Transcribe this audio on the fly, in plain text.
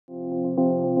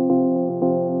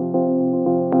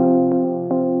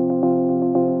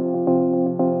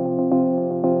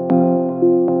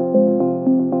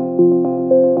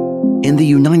the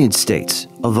United States,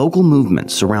 a vocal movement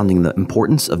surrounding the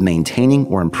importance of maintaining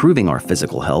or improving our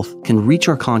physical health can reach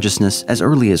our consciousness as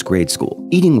early as grade school.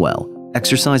 Eating well,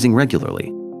 exercising regularly,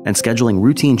 and scheduling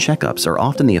routine checkups are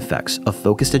often the effects of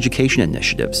focused education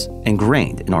initiatives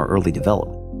ingrained in our early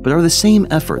development. But are the same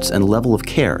efforts and level of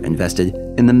care invested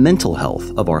in the mental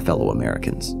health of our fellow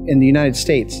Americans? In the United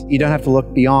States, you don't have to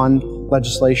look beyond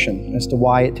legislation as to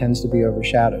why it tends to be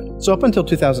overshadowed. So up until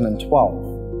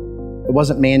 2012, it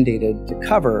wasn't mandated to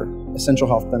cover essential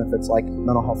health benefits like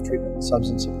mental health treatment and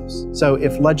substance abuse. So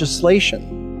if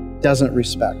legislation doesn't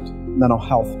respect mental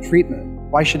health treatment,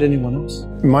 why should anyone else?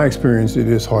 In my experience, it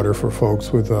is harder for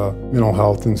folks with mental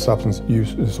health and substance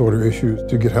use disorder issues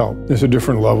to get help. There's a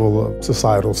different level of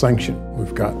societal sanction.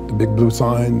 We've got the big blue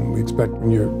sign. We expect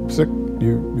when you're sick,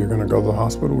 you're going to go to the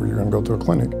hospital or you're going to go to a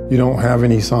clinic. You don't have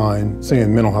any sign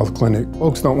saying mental health clinic.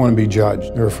 Folks don't want to be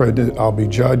judged. They're afraid that I'll be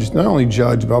judged, not only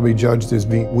judged, but I'll be judged as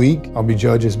being weak. I'll be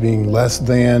judged as being less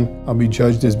than. I'll be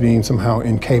judged as being somehow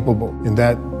incapable. And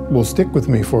that will stick with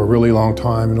me for a really long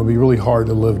time, and it'll be really hard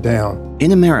to live down.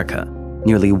 In America,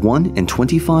 nearly 1 in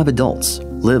 25 adults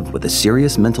live with a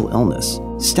serious mental illness.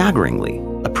 Staggeringly,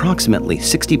 approximately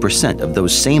 60% of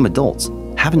those same adults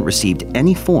haven't received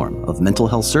any form of mental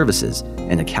health services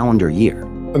in a calendar year.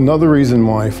 Another reason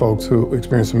why folks who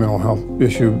experience a mental health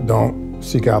issue don't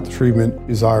seek out the treatment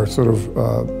is our sort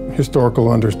of historical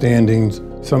understandings.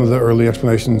 Some of the early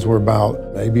explanations were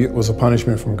about maybe it was a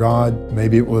punishment from God,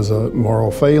 maybe it was a moral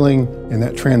failing, and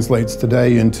that translates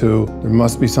today into there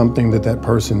must be something that that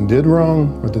person did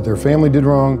wrong, or that their family did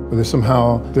wrong, or that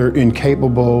somehow they're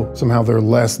incapable, somehow they're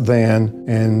less than,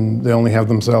 and they only have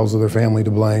themselves or their family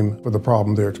to blame for the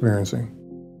problem they're experiencing.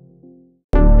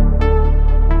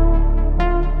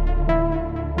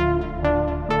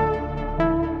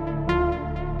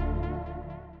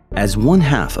 As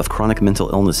 1/2 of chronic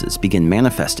mental illnesses begin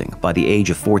manifesting by the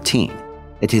age of 14,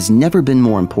 it has never been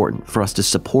more important for us to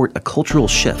support a cultural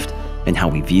shift in how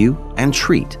we view and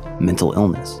treat mental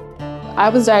illness. I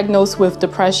was diagnosed with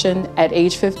depression at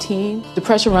age 15.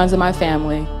 Depression runs in my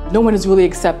family. No one is really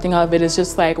accepting of it. It's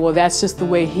just like, well, that's just the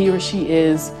way he or she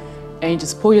is, and you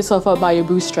just pull yourself up by your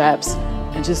bootstraps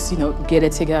and just, get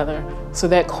it together. So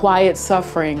that quiet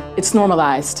suffering, it's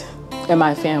normalized in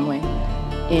my family.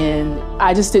 And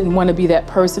I just didn't want to be that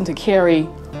person to carry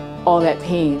all that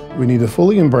pain. We need to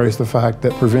fully embrace the fact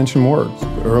that prevention works.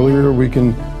 The earlier we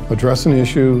can address an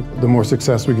issue, the more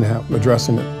success we can have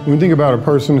addressing it. When we think about a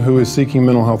person who is seeking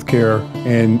mental health care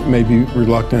and may be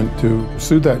reluctant to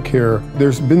pursue that care,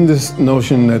 there's been this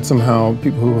notion that somehow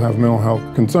people who have mental health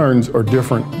concerns are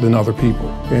different than other people.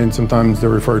 And sometimes they're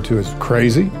referred to as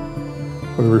crazy,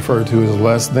 or they're referred to as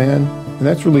less than. And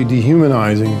that's really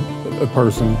dehumanizing a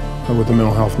person with a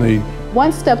mental health need.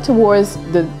 One step towards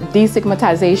the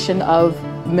destigmatization of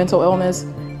mental illness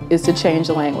is to change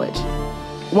the language.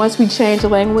 Once we change the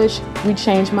language, we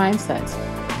change mindsets.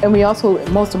 And we also,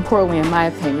 most importantly, in my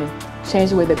opinion,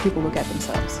 change the way that people look at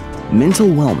themselves. Mental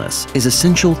wellness is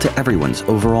essential to everyone's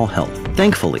overall health.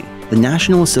 Thankfully, the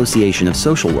National Association of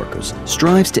Social Workers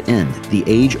strives to end the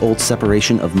age-old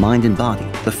separation of mind and body,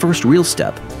 the first real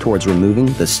step towards removing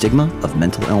the stigma of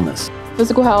mental illness.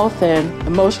 Physical health and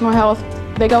emotional health,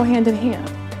 they go hand in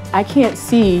hand. I can't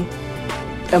see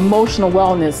emotional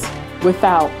wellness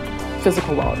without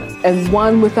physical wellness. And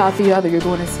one without the other, you're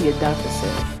going to see a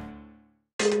deficit.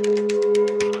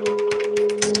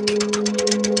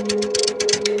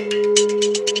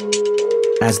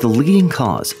 As the leading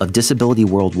cause of disability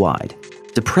worldwide,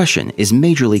 depression is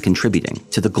majorly contributing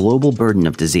to the global burden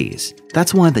of disease.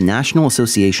 That's why the National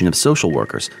Association of Social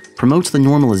Workers promotes the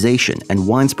normalization and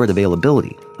widespread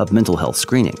availability of mental health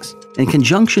screenings. In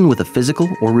conjunction with a physical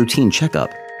or routine checkup,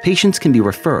 patients can be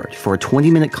referred for a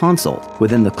 20-minute consult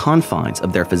within the confines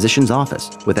of their physician's office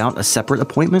without a separate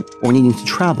appointment or needing to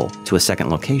travel to a second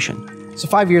location. So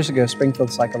 5 years ago,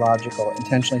 Springfield Psychological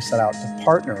intentionally set out to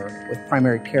partner with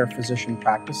primary care physician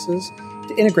practices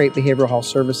to integrate behavioral health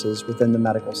services within the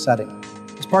medical setting.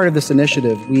 As part of this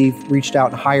initiative, we've reached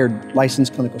out and hired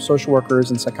licensed clinical social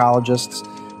workers and psychologists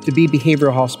to be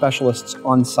behavioral health specialists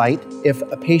on site. If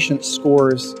a patient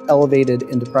scores elevated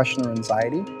in depression or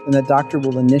anxiety, then the doctor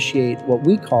will initiate what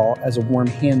we call as a warm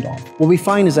handoff. What we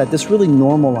find is that this really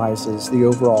normalizes the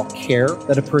overall care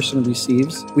that a person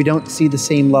receives. We don't see the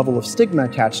same level of stigma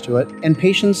attached to it, and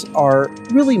patients are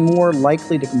really more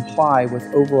likely to comply with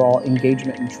overall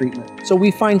engagement in treatment. So we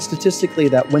find statistically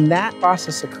that when that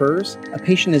process occurs, a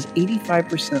patient is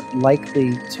 85%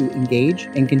 likely to engage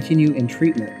and continue in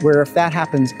treatment, where if that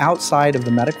happens outside of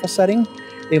the medical setting,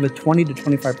 they have a 20 to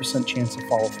 25% chance of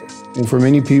follow through. And for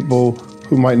many people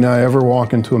who might not ever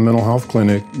walk into a mental health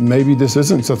clinic. Maybe this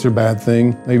isn't such a bad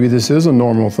thing. Maybe this is a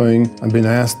normal thing. I've been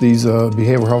asked these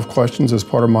behavioral health questions as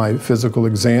part of my physical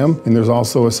exam, and there's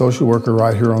also a social worker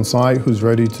right here on site who's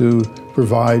ready to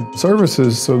provide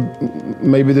services, so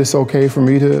maybe it's okay for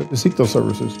me to seek those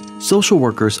services. Social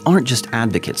workers aren't just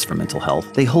advocates for mental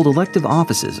health. They hold elective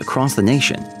offices across the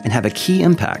nation and have a key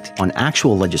impact on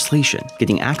actual legislation,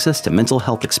 getting access to mental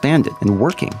health expanded and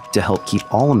working to help keep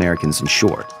all Americans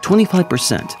insured.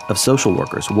 25% of social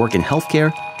workers work in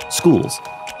healthcare, schools,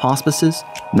 hospices,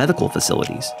 medical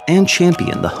facilities, and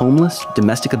champion the homeless,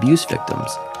 domestic abuse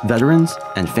victims, veterans,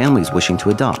 and families wishing to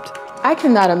adopt. I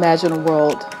cannot imagine a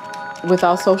world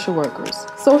without social workers.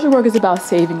 Social work is about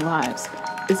saving lives.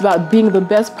 It's about being the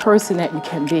best person that you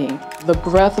can be. The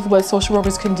breadth of what social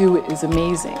workers can do is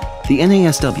amazing. The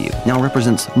NASW now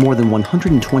represents more than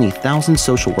 120,000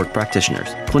 social work practitioners,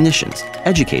 clinicians,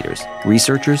 educators,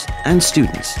 researchers, and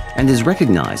students, and is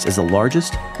recognized as the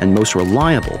largest and most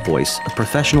reliable voice of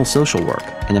professional social work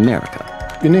in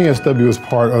America. NASW is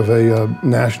part of a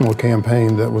national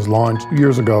campaign that was launched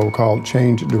years ago called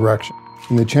Change Direction.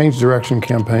 In the Change Direction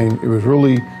campaign, it was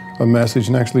really a message,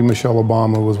 and actually Michelle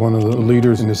Obama was one of the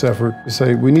leaders in this effort, to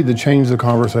say we need to change the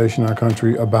conversation in our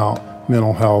country about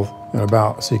mental health and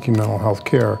about seeking mental health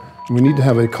care. We need to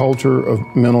have a culture of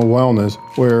mental wellness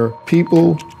where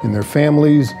people and their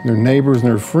families, their neighbors, and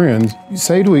their friends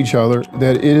say to each other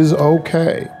that it is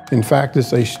okay. In fact,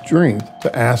 it's a strength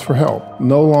to ask for help.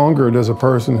 No longer does a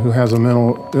person who has a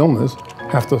mental illness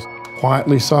have to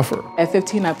quietly suffer. At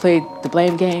 15, I played the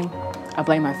blame game. I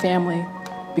blame my family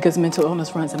because mental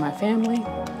illness runs in my family.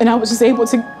 And I was just able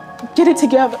to get it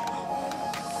together.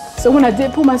 So when I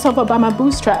did pull myself up by my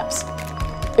bootstraps,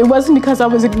 it wasn't because I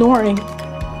was ignoring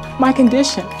my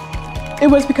condition. It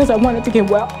was because I wanted to get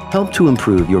well. Help to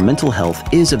improve your mental health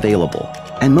is available,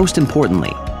 and most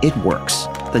importantly, it works.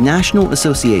 The National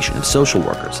Association of Social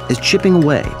Workers is chipping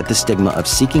away at the stigma of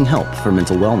seeking help for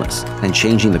mental wellness and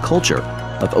changing the culture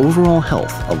of overall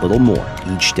health a little more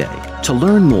each day. To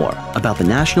learn more about the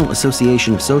National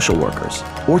Association of Social Workers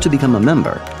or to become a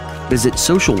member, visit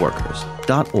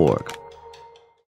socialworkers.org.